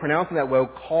 by pronouncing that woe,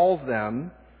 calls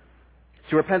them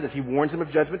to repentance. He warns them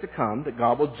of judgment to come, that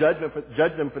God will judge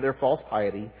them for their false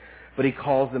piety, but he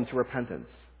calls them to repentance.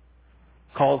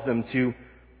 Calls them to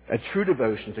a true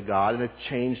devotion to God and a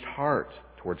changed heart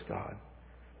towards God.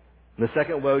 In the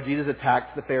second woe, Jesus attacks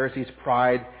the Pharisees'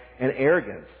 pride and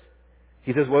arrogance.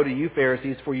 He says, "Woe to you,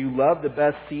 Pharisees, for you love the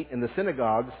best seat in the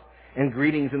synagogues and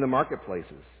greetings in the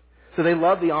marketplaces." So they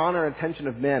love the honor and attention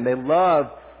of men. They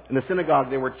love, in the synagogue,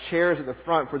 there were chairs at the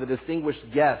front for the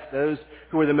distinguished guests, those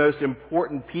who were the most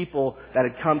important people that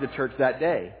had come to church that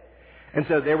day. And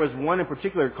so there was one in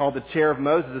particular called the chair of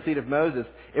Moses, the seat of Moses.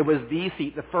 It was the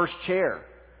seat, the first chair.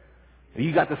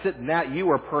 You got to sit in that. You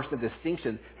were a person of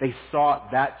distinction. They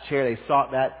sought that chair. They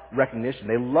sought that recognition.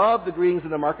 They loved the greetings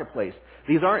in the marketplace.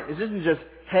 This isn't just,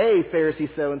 "Hey,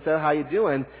 Pharisee so-and-so, how you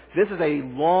doing?" This is a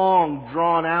long,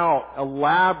 drawn-out,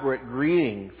 elaborate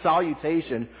greeting,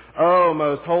 salutation. "Oh,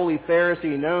 most holy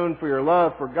Pharisee, known for your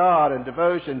love for God and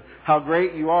devotion, how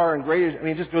great you are and great is..." I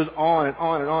mean, it just goes on and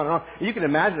on and on and on. And you can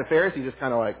imagine a Pharisee just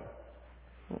kind of like,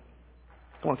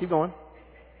 "Come on, keep going.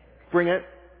 Bring it."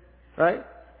 Right?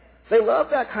 They love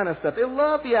that kind of stuff. They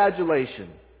love the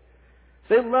adulation.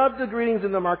 They love the greetings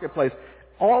in the marketplace.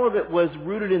 All of it was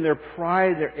rooted in their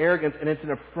pride, their arrogance, and it's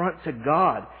an affront to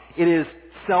God. It is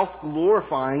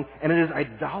self-glorifying, and it is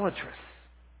idolatrous.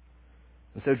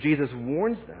 And so Jesus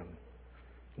warns them,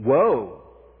 "Woe!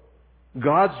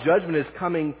 God's judgment is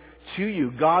coming to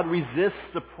you. God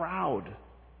resists the proud,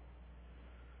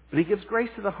 but he gives grace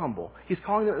to the humble." He's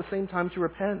calling them at the same time to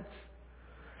repent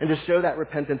and to show that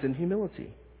repentance and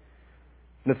humility.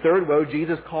 In the third woe,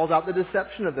 Jesus calls out the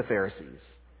deception of the Pharisees.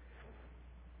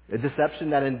 A deception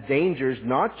that endangers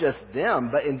not just them,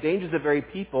 but endangers the very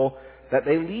people that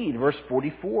they lead. Verse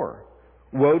 44.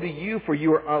 "Woe to you, for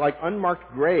you are like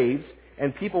unmarked graves,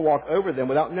 and people walk over them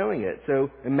without knowing it."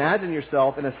 So imagine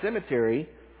yourself in a cemetery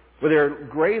where there are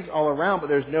graves all around, but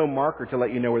there's no marker to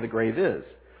let you know where the grave is.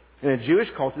 In a Jewish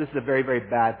culture, this is a very, very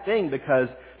bad thing, because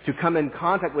to come in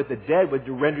contact with the dead would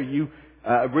render you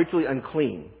ritually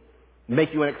unclean,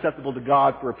 make you unacceptable to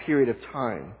God for a period of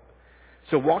time.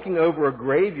 So walking over a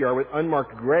graveyard with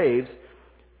unmarked graves,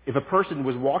 if a person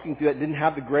was walking through that and didn't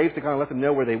have the graves to kind of let them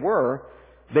know where they were,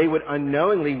 they would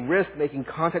unknowingly risk making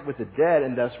contact with the dead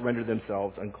and thus render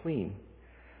themselves unclean.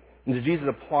 And so Jesus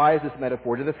applies this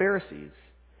metaphor to the Pharisees.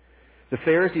 The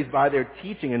Pharisees, by their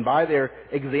teaching and by their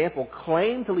example,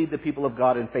 claim to lead the people of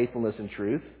God in faithfulness and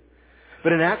truth.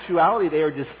 But in actuality, they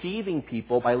are deceiving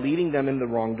people by leading them in the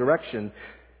wrong direction.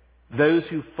 Those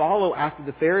who follow after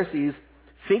the Pharisees,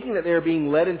 thinking that they are being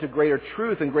led into greater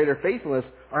truth and greater faithfulness,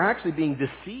 are actually being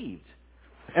deceived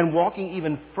and walking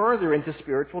even further into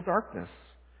spiritual darkness,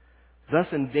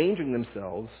 thus endangering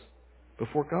themselves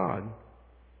before God.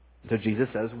 So Jesus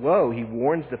says, "Woe!" He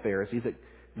warns the Pharisees that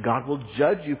God will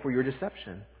judge you for your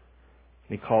deception. And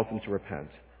he calls them to repent.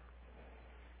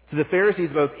 So the Pharisees,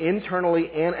 both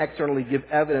internally and externally, give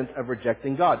evidence of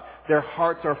rejecting God. Their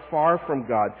hearts are far from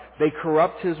God. They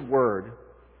corrupt his word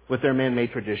with their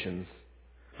man-made traditions.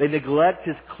 They neglect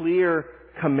his clear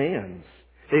commands.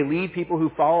 They lead people who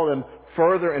follow them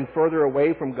further and further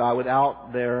away from God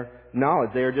without their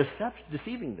knowledge. They are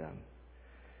deceiving them.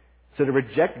 So to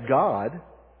reject God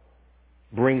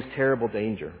brings terrible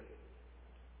danger.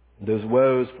 Those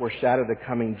woes foreshadow the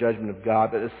coming judgment of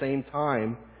God, but at the same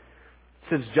time,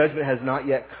 since judgment has not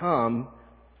yet come,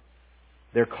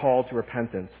 they're called to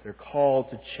repentance. They're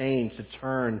called to change, to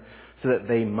turn, so that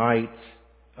they might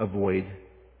avoid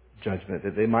judgment,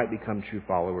 that they might become true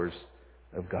followers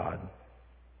of God.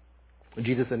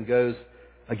 Jesus then goes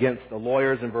against the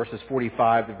lawyers in verses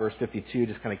 45 to verse 52.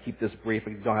 Just kind of keep this brief.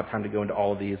 We don't have time to go into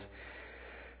all of these.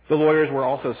 The lawyers were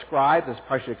also scribes. I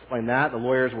probably should explain that. The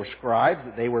lawyers were scribes.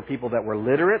 They were people that were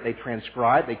literate. They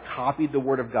transcribed. They copied the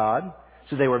Word of God.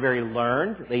 So they were very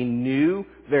learned. They knew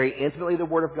very intimately the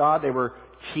Word of God. They were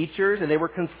teachers, and they were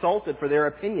consulted for their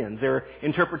opinions, their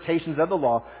interpretations of the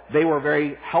law. They were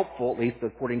very helpful, at least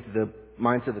according to the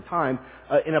minds of the time,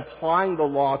 in applying the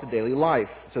law to daily life.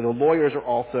 So the lawyers are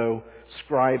also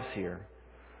scribes here.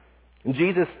 And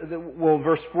Jesus,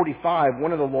 verse 45,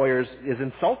 one of the lawyers is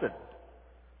insulted.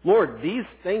 "Lord, these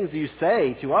things you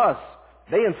say to us,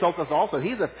 they insult us also."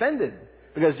 He's offended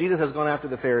because Jesus has gone after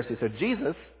the Pharisees. So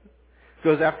Jesus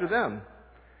goes after them.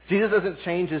 Jesus doesn't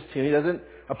change his tune. He doesn't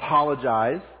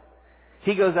apologize.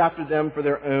 He goes after them for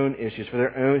their own issues, for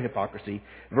their own hypocrisy.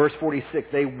 Verse 46,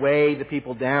 they weigh the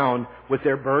people down with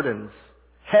their burdens,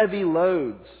 heavy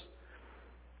loads.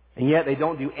 And yet they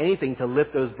don't do anything to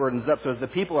lift those burdens up. So as the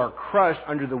people are crushed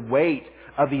under the weight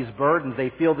of these burdens,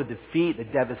 they feel the defeat, the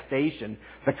devastation,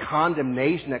 the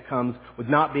condemnation that comes with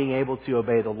not being able to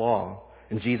obey the law.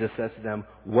 And Jesus says to them,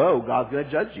 "Whoa, God's going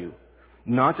to judge you.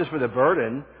 Not just for the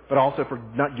burden, but also for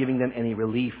not giving them any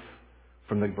relief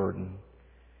from the burden."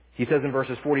 He says in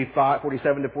verses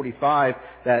 47 to 45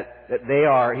 that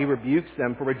he rebukes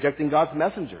them for rejecting God's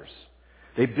messengers.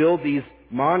 They build these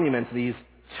monuments, these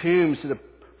tombs to the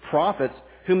prophets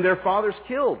whom their fathers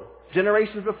killed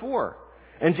generations before.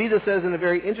 And Jesus says in a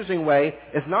very interesting way,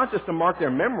 it's not just to mark their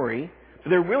memory, but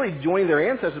they're really joining their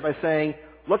ancestors by saying,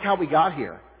 look how we got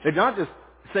here. They're not just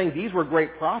saying these were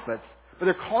great prophets, but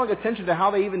they're calling attention to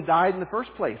how they even died in the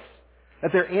first place.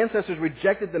 That their ancestors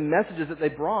rejected the messages that they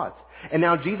brought. And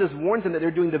now Jesus warns them that they're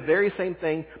doing the very same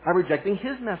thing by rejecting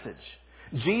his message.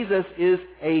 Jesus is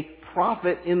a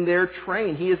prophet in their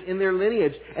train. He is in their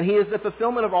lineage. And he is the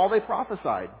fulfillment of all they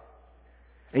prophesied.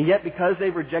 And yet because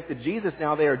they've rejected Jesus,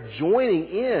 now they are joining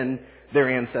in their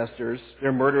ancestors,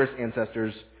 their murderous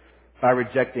ancestors, by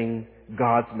rejecting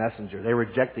God's messenger. They're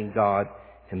rejecting God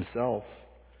himself.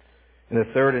 In the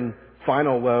third and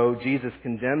final woe, Jesus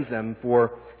condemns them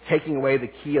for taking away the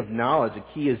key of knowledge. The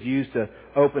key is used to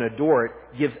open a door. It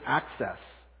gives access.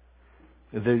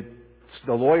 The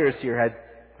lawyers here had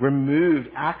removed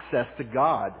access to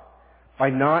God by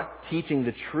not teaching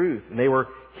the truth. And they were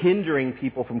hindering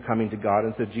people from coming to God.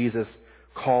 And so Jesus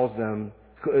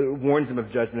warns them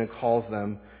of judgment and calls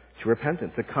them to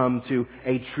repentance, to come to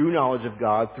a true knowledge of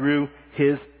God through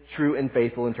his true and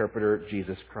faithful interpreter,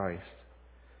 Jesus Christ.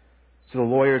 So the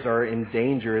lawyers are in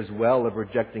danger as well of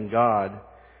rejecting God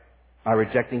by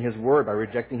rejecting his word, by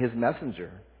rejecting his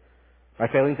messenger, by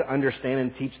failing to understand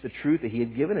and teach the truth that he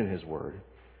had given in his word.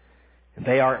 And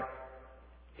they are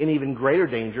in even greater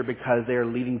danger because they are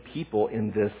leading people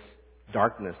in this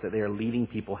darkness, that they are leading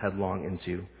people headlong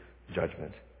into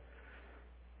judgment.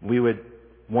 We would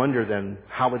wonder then,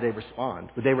 how would they respond?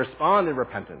 Would they respond in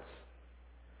repentance?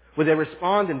 Would they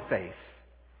respond in faith?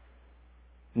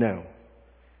 No.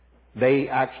 They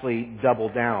actually double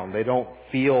down. They don't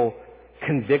feel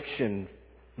conviction,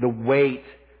 the weight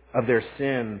of their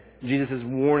sin. Jesus'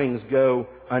 warnings go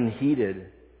unheeded.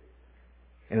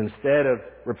 And instead of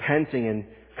repenting and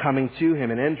coming to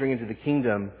him and entering into the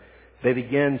kingdom, they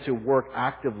begin to work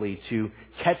actively to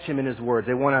catch him in his words.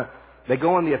 They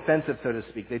go on the offensive, so to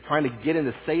speak. They're trying to get him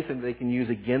to say something they can use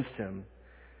against him,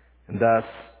 and thus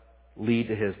lead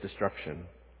to his destruction.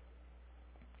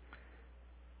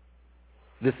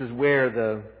 This is where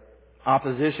the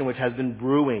opposition, which has been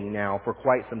brewing now for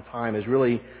quite some time, is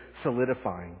really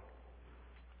solidifying.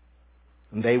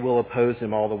 And they will oppose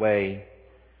him all the way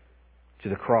to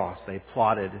the cross. They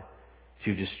plotted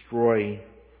to destroy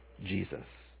Jesus.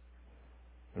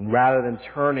 And rather than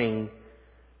turning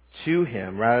to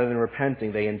him, rather than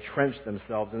repenting, they entrenched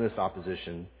themselves in this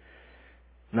opposition,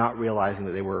 not realizing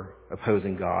that they were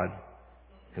opposing God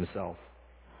himself.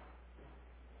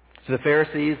 So the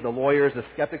Pharisees, the lawyers, the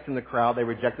skeptics in the crowd, they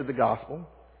rejected the gospel.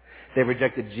 They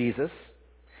rejected Jesus.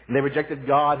 And they rejected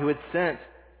God who had sent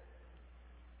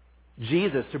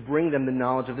Jesus to bring them the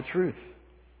knowledge of the truth.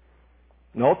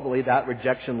 And ultimately, that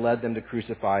rejection led them to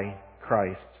crucify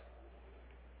Christ.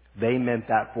 They meant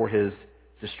that for his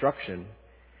destruction.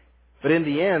 But in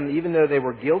the end, even though they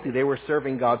were guilty, they were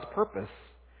serving God's purpose.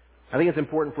 I think it's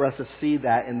important for us to see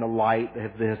that in the light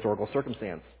of the historical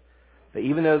circumstance. That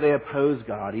even though they opposed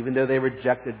God, even though they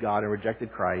rejected God and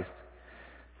rejected Christ,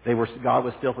 God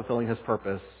was still fulfilling his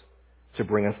purpose to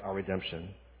bring us our redemption.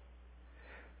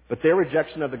 But their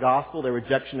rejection of the gospel, their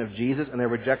rejection of Jesus, and their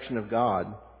rejection of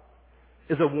God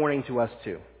is a warning to us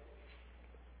too.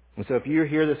 And so if you're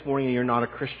here this morning and you're not a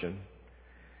Christian,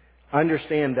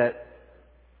 understand that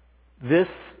this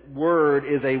word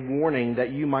is a warning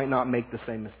that you might not make the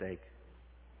same mistake,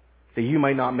 that you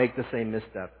might not make the same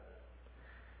misstep.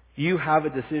 You have a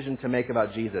decision to make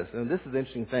about Jesus. And this is the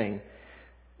interesting thing.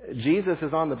 Jesus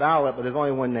is on the ballot, but there's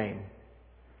only one name.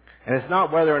 And it's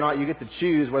not whether or not you get to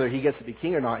choose whether he gets to be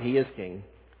king or not. He is king.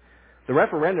 The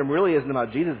referendum really isn't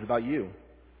about Jesus. It's about you.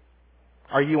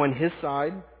 Are you on his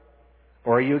side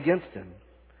or are you against him?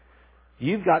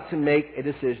 You've got to make a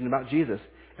decision about Jesus.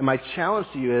 And my challenge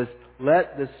to you is,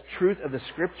 let this truth of the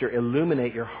Scripture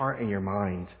illuminate your heart and your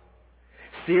mind.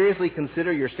 Seriously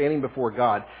consider your standing before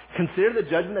God. Consider the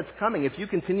judgment that's coming. If you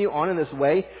continue on in this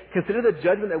way, consider the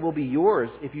judgment that will be yours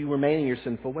if you remain in your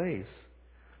sinful ways.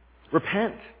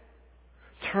 Repent.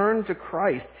 Turn to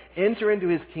Christ. Enter into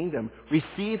his kingdom.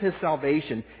 Receive his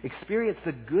salvation. Experience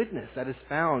the goodness that is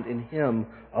found in him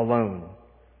alone.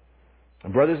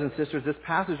 And brothers and sisters, this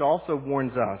passage also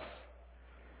warns us.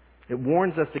 It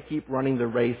warns us to keep running the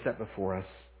race set before us.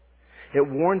 It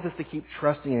warns us to keep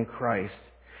trusting in Christ.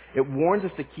 It warns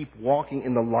us to keep walking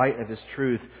in the light of his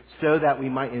truth so that we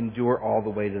might endure all the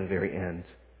way to the very end.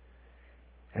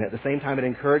 And at the same time, it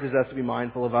encourages us to be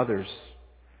mindful of others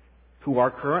who are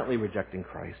currently rejecting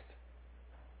Christ,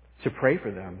 to pray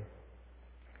for them,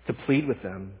 to plead with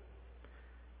them,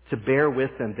 to bear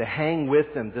with them, to hang with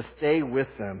them, to stay with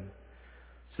them,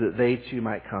 so that they too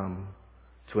might come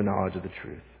to a knowledge of the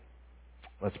truth.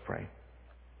 Let's pray.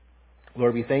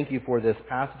 Lord, we thank you for this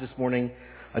passage this morning,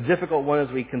 a difficult one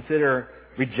as we consider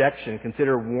rejection,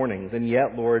 consider warnings, and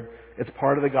yet, Lord, it's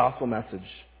part of the gospel message.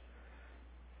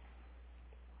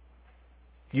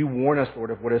 You warn us,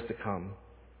 Lord, of what is to come.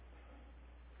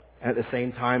 At the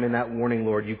same time, in that warning,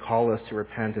 Lord, you call us to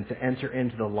repent and to enter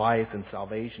into the life and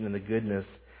salvation and the goodness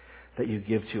that you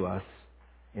give to us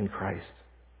in Christ.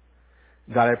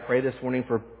 God, I pray this morning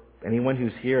for anyone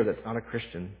who's here that's not a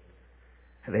Christian,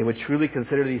 that they would truly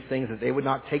consider these things, that they would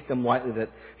not take them lightly, that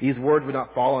these words would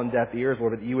not fall on deaf ears,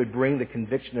 Lord, but that you would bring the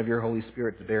conviction of your Holy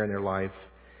Spirit to bear in their life,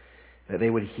 that they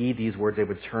would heed these words, they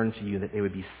would turn to you, that they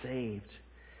would be saved,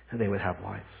 and they would have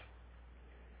life.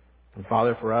 And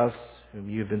Father, for us, whom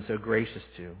you have been so gracious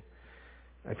to,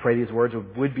 I pray these words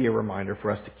would be a reminder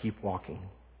for us to keep walking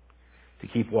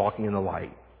in the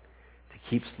light, to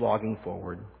keep slogging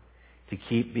forward, to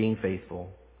keep being faithful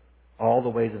all the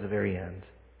way to the very end.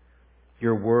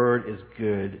 Your word is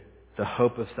good. The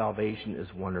hope of salvation is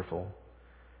wonderful.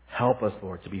 Help us,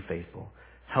 Lord, to be faithful.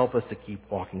 Help us to keep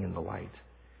walking in the light.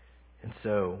 And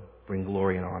so bring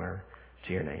glory and honor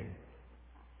to your name.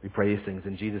 We pray these things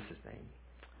in Jesus'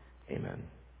 name. Amen.